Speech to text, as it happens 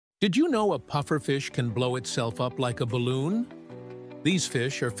Did you know a pufferfish can blow itself up like a balloon? These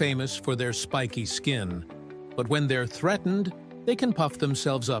fish are famous for their spiky skin, but when they're threatened, they can puff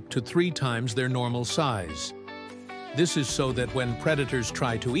themselves up to 3 times their normal size. This is so that when predators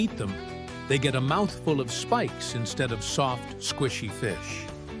try to eat them, they get a mouthful of spikes instead of soft, squishy fish.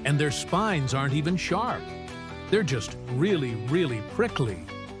 And their spines aren't even sharp. They're just really, really prickly.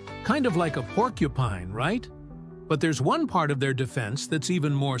 Kind of like a porcupine, right? But there's one part of their defense that's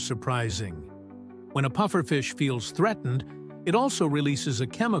even more surprising. When a pufferfish feels threatened, it also releases a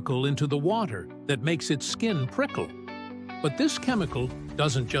chemical into the water that makes its skin prickle. But this chemical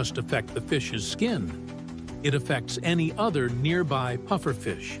doesn't just affect the fish's skin. It affects any other nearby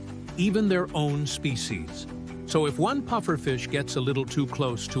pufferfish, even their own species. So if one pufferfish gets a little too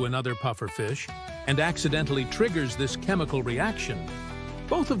close to another pufferfish and accidentally triggers this chemical reaction,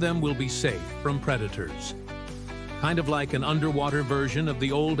 both of them will be safe from predators. Kind of like an underwater version of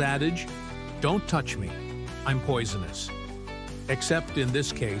the old adage, "Don't touch me, I'm poisonous." Except in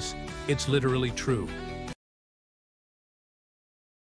this case, it's literally true.